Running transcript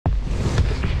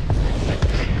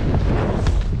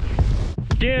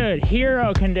Dude,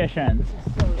 hero conditions.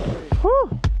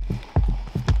 Whew.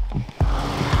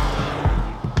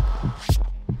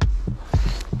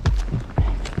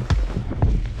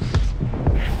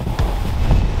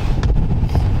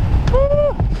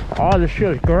 Oh, this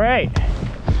feels great.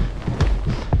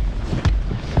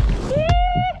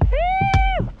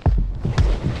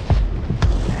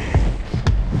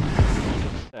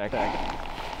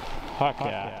 Fuck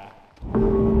yeah.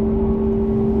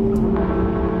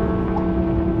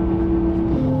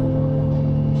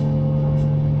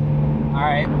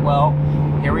 Alright, well,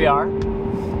 here we are.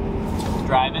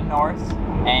 Driving north,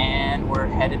 and we're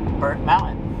headed to Burke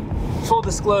Mountain. Full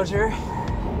disclosure,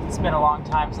 it's been a long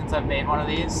time since I've made one of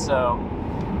these, so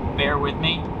bear with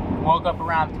me. Woke up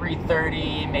around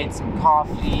 3:30, made some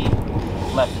coffee,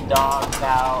 let the dogs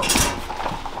out.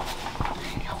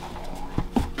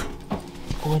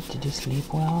 What, did you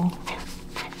sleep well?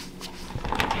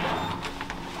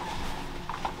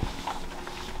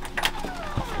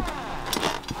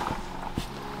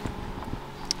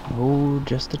 Oh,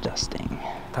 just a dusting.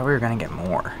 Thought we were gonna get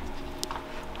more.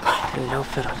 Hello,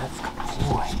 Fiddle, that's a good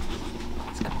boy.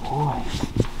 That's a good boy.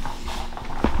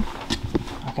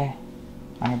 Okay,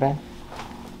 on your bed.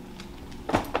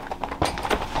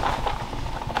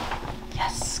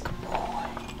 Yes, good boy.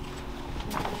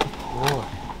 Good boy.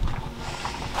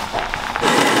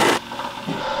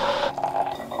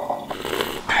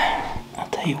 I'll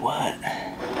tell you what,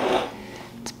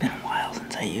 it's been a while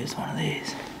since I used one of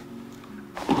these.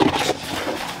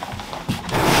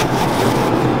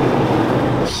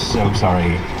 So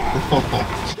sorry.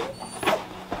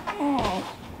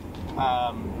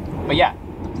 But yeah,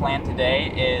 the plan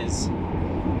today is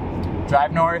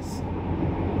drive north,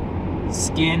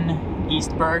 skin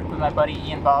East Burke with my buddy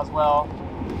Ian Boswell.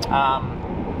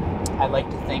 I like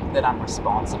to think that I'm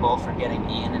responsible for getting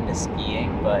Ian into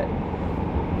skiing, but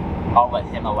I'll let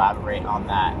him elaborate on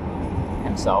that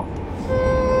himself.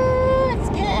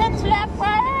 Skin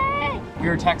slapway! We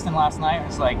were texting last night, and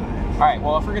it's like, alright,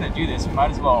 well, if we're gonna do this, we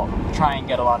might as well try and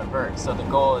get a lot of vert. So the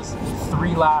goal is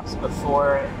 3 laps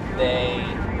before they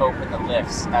open the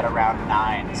lifts at around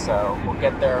 9. So we'll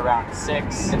get there around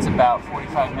 6. It's about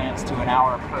 45 minutes to an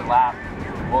hour per lap.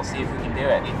 We'll see if we can do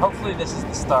it. And hopefully this is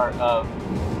the start of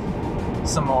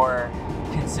some more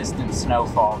consistent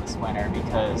snowfall this winter,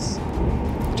 because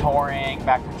touring,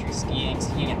 backcountry skiing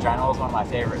in general is one of my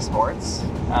favorite sports.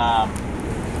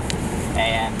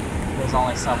 And there's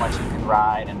only so much you can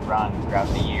ride and run throughout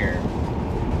the year.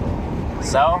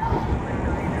 So,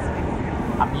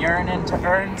 I'm yearning to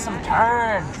earn some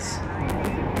turns.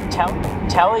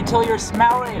 Telly till you're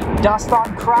smelly, dust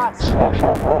on crust.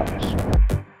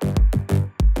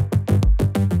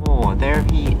 Oh, there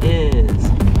he is.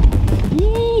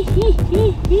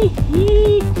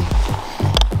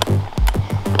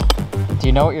 Do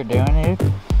you know what you're doing, dude?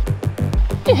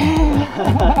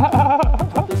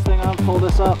 Put this thing on, pull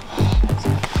this up.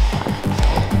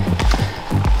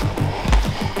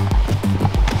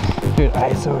 Dude,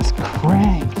 ISO is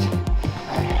cranked.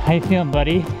 How you feeling,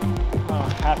 buddy? Oh,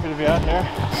 happy to be out here.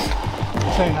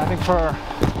 Saying, I think for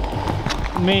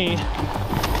me,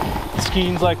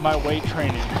 skiing's like my weight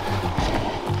training.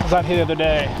 I was out here the other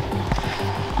day,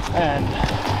 and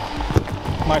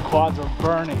my quads are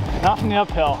burning. Not from the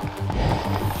uphill,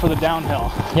 for the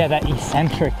downhill. Yeah, that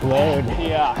eccentric load.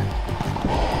 Yeah,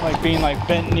 like being like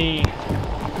bent knee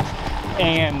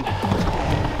and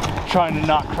trying to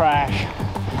not crash.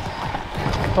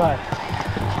 But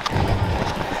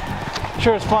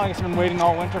sure, it's fun. I guess I've been waiting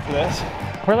all winter for this.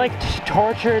 We're like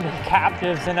tortured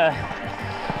captives in a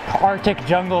Arctic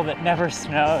jungle that never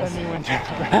snows. Semi-winter.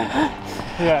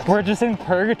 Yeah. We're just in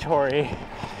purgatory.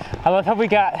 I love how we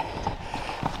got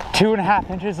 2.5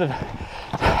 inches of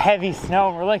heavy snow,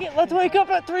 and we're like, let's wake up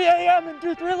at 3 a.m. and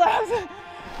do 3 laps.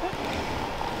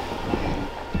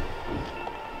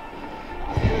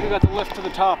 We got the lift to the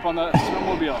top on the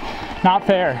snowmobile. Not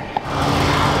fair.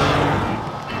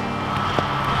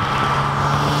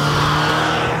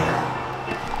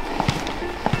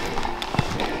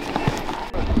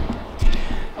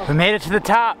 We made it to the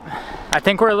top. I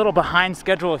think we're a little behind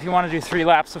schedule if you want to do 3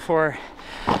 laps before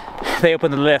they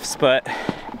open the lifts, but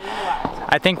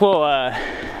I think we'll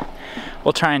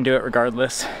try and do it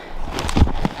regardless.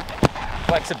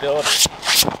 Flexibility.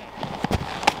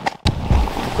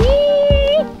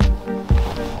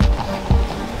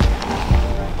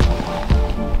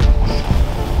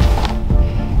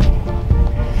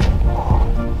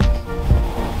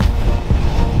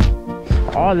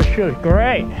 Oh, this feels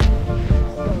great.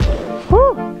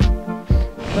 Woo!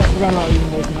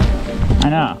 I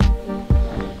know.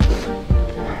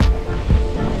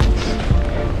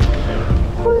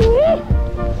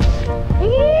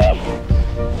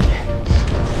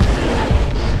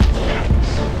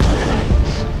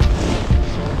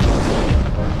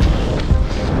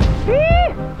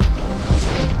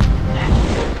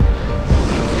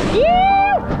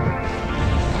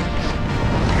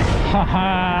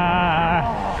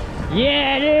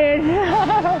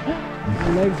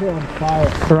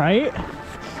 Right?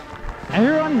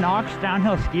 Everyone knocks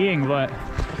downhill skiing, but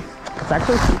it's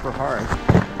actually super hard.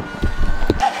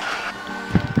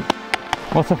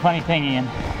 What's the funny thing, Ian?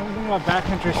 The funny thing about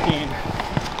backcountry skiing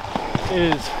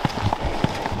is,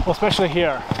 well, especially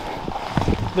here,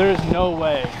 there is no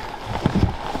way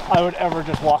I would ever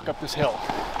just walk up this hill.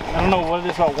 I don't know what it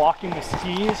is about walking with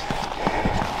skis.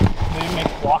 Maybe it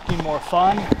makes walking more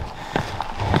fun.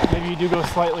 Maybe you do go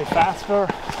slightly faster.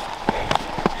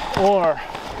 Or,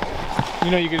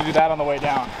 you know, you can do that on the way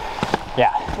down.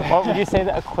 Yeah. What would you say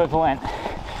the equivalent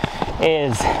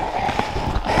is,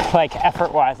 like,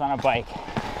 effort-wise on a bike?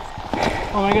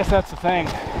 Well, I guess that's the thing.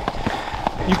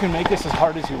 You can make this as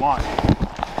hard as you want.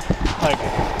 Like,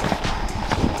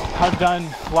 I've done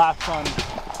laps on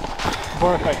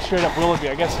Burke, like straight up Willoughby.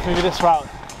 I guess maybe this route,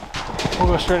 we'll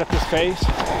go straight up this face.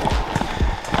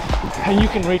 And you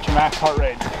can reach a max heart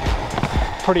rate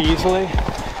pretty easily.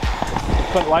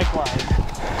 But likewise,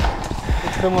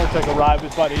 it's similar to like a ride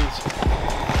with buddies.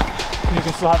 You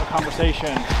can still have a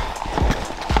conversation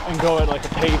and go at like a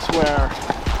pace where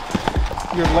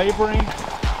you're laboring,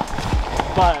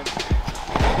 but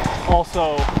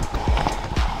also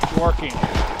working.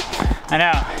 I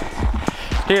know.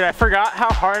 Dude, I forgot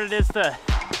how hard it is to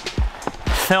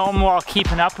film while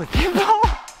keeping up with people.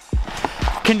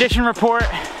 Condition report,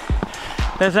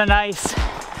 there's a nice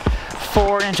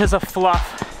 4 inches of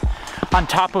fluff on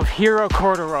top of hero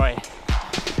corduroy,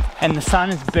 and the sun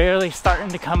is barely starting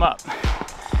to come up.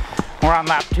 We're on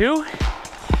lap 2.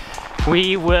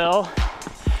 We will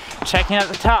check in at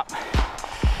the top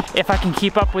if I can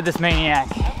keep up with this maniac.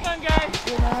 Have fun, guys.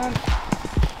 Good man.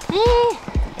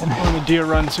 We're on the Deer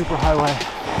Run super highway.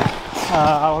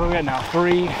 What do we got now?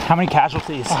 3. How many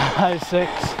casualties? 5, 6.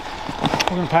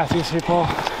 We're gonna pass these people.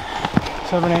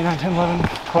 7, 8, 9, 10, 11,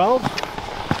 12.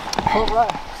 12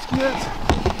 skiers,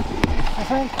 I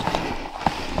think.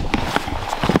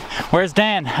 Where's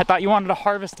Dan? I thought you wanted to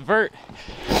harvest vert.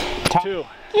 2.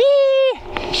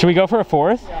 Eee! Should we go for a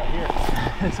 4th? Yeah, here.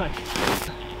 It's like 8.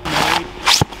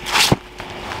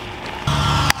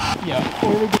 Yeah. Here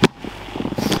we go.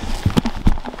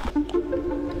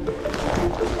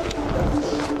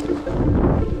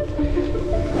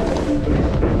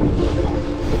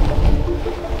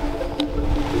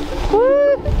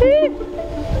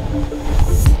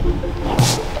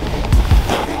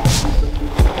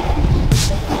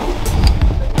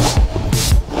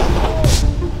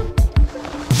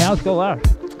 Now let's go loud.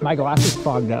 My glass is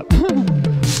fogged up.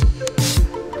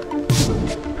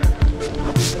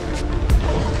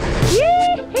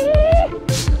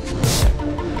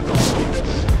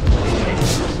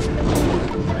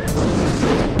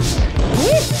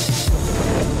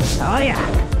 Oh yeah.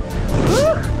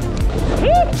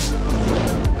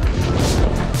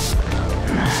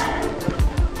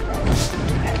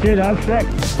 Dude, I'm sick.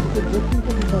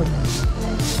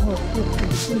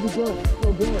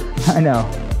 I know.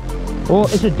 Well,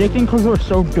 it's addicting because we're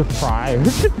so deprived.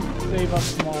 Save up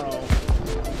tomorrow.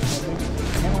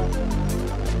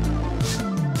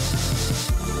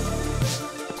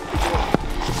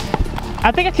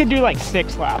 I think I could do like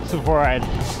 6 laps before I'd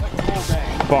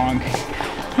bonk.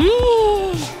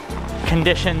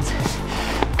 Conditions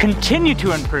continue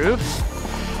to improve.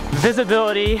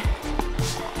 Visibility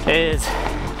is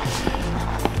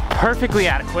perfectly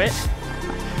adequate.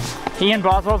 Ian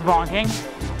Boswell's bonking,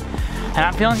 and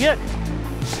I'm feeling good.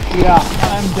 Yeah,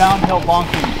 I'm downhill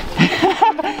bonking.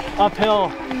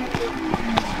 Uphill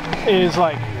is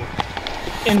like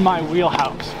in my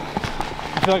wheelhouse.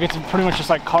 I feel like it's pretty much just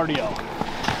like cardio.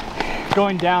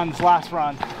 Going down this last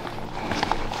run,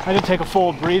 I did take a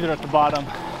full breather at the bottom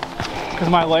because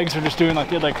my legs are just doing like,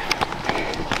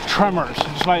 tremors.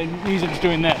 Just my knees are just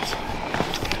doing this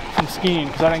from skiing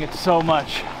because I didn't get so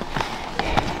much.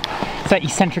 It's that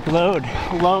eccentric load.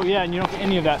 Yeah, and you don't get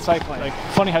any of that cycling. Like,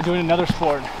 funny how doing another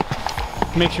sport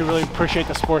makes you really appreciate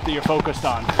the sport that you're focused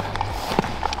on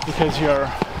because you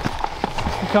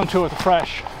come to it with a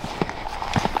fresh.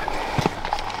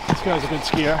 This guy's a good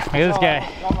skier. Look at this guy.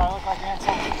 I look like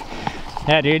Ansel.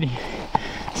 Yeah, dude.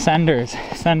 Senders.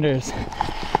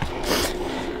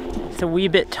 It's a wee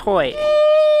bit toy.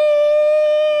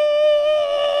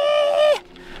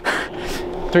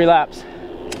 3 laps.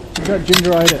 You got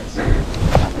gingeritis.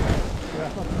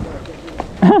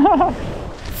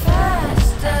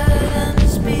 Faster than the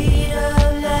speed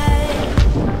of light.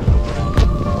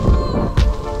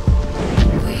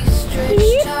 We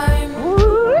stretch time.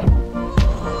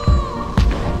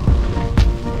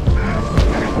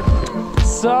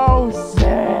 So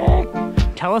sick.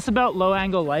 Tell us about low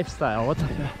angle lifestyle.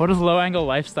 What does low angle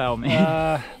lifestyle mean?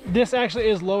 This actually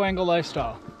is low angle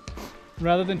lifestyle.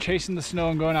 Rather than chasing the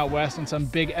snow and going out west on some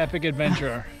big epic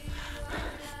adventure,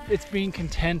 it's being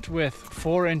content with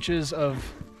 4 inches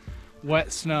of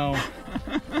wet snow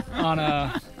on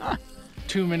a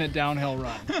 2-minute downhill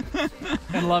run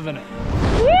and loving it.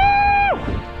 Woo!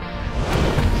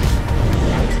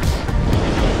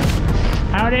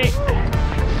 Howdy.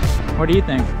 What do you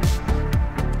think?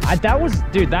 That was,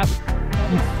 dude, It's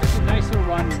a nicer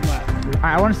run than wet.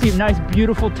 I want to see nice,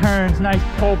 beautiful turns, nice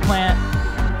pole plant.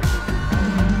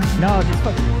 No, just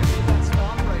fucking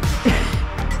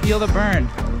feel the burn.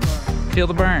 Feel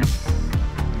the burn.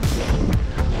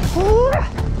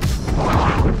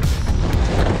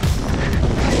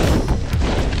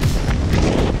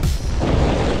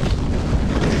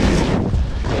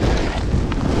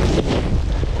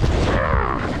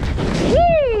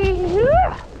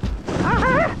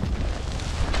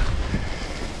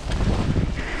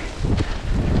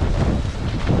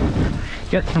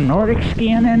 Get some Nordic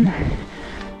skiing in.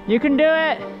 You can do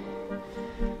it.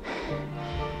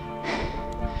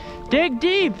 Dig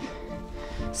deep.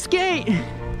 Skate.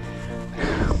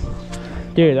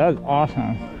 Dude, that was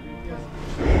awesome.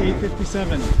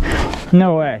 8:57.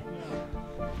 No way.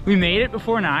 We made it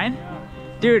before 9?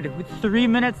 Dude, with 3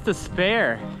 minutes to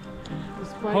spare.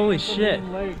 Despite Holy people shit.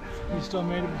 being late, we still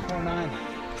made it before 9.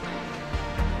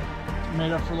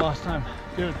 Made up for lost time.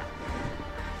 Dude,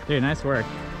 Dude, nice work.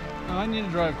 I need to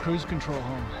drive cruise control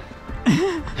home.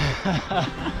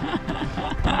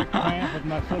 Cramp with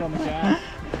my foot on the gas.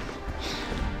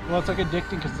 Well, it's like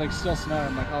addicting because it's like still snow.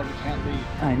 I'm like, oh, we can't leave.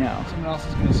 I know. Someone else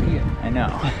is gonna ski it. I know.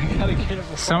 I gotta get it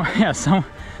before.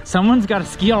 Someone's got to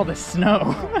ski all this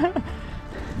snow.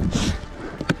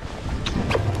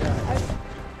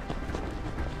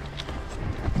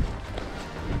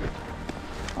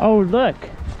 Oh, look.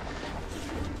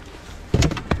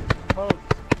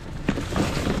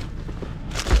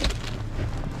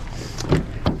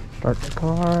 Start the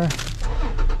car.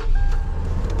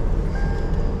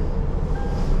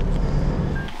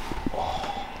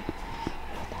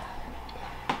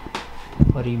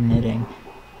 What are you knitting?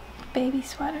 Baby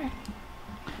sweater.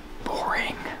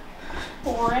 Boring.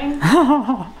 Boring?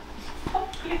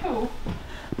 Fuck you.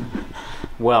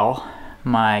 Well,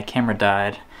 my camera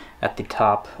died at the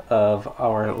top of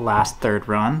our last third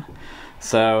run.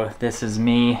 So this is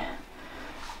me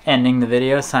ending the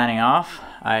video, signing off.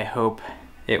 I hope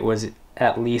it was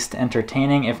at least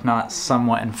entertaining, if not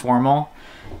somewhat informal.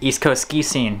 East Coast ski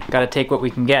scene, gotta take what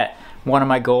we can get. One of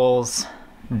my goals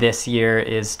this year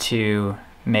is to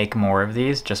make more of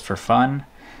these just for fun.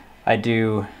 I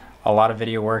do a lot of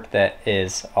video work that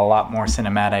is a lot more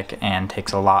cinematic and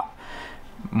takes a lot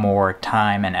more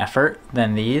time and effort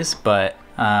than these, but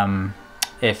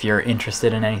if you're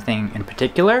interested in anything in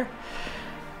particular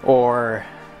or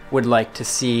would like to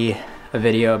see a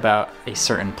video about a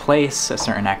certain place, a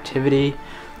certain activity,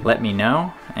 let me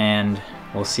know and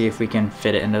we'll see if we can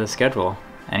fit it into the schedule.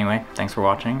 Anyway, thanks for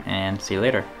watching and see you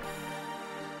later.